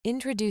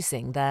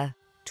Introducing the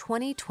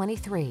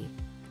 2023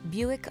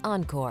 Buick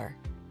Encore.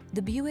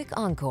 The Buick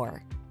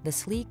Encore, the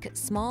sleek,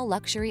 small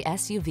luxury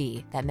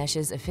SUV that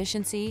meshes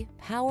efficiency,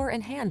 power,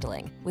 and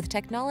handling with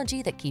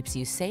technology that keeps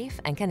you safe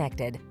and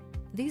connected.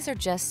 These are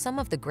just some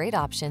of the great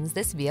options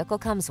this vehicle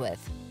comes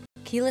with: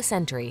 keyless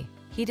entry,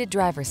 heated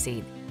driver's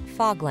seat,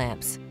 fog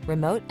lamps,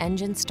 remote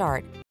engine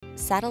start,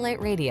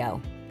 satellite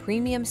radio,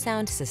 premium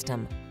sound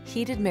system,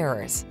 heated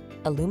mirrors,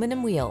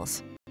 aluminum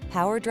wheels,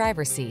 power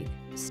driver's seat,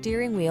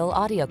 steering wheel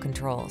audio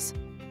controls.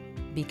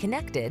 Be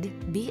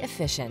connected, be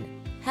efficient.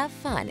 Have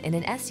fun in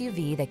an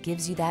SUV that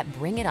gives you that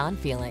bring it on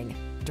feeling.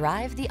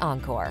 Drive the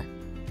Encore.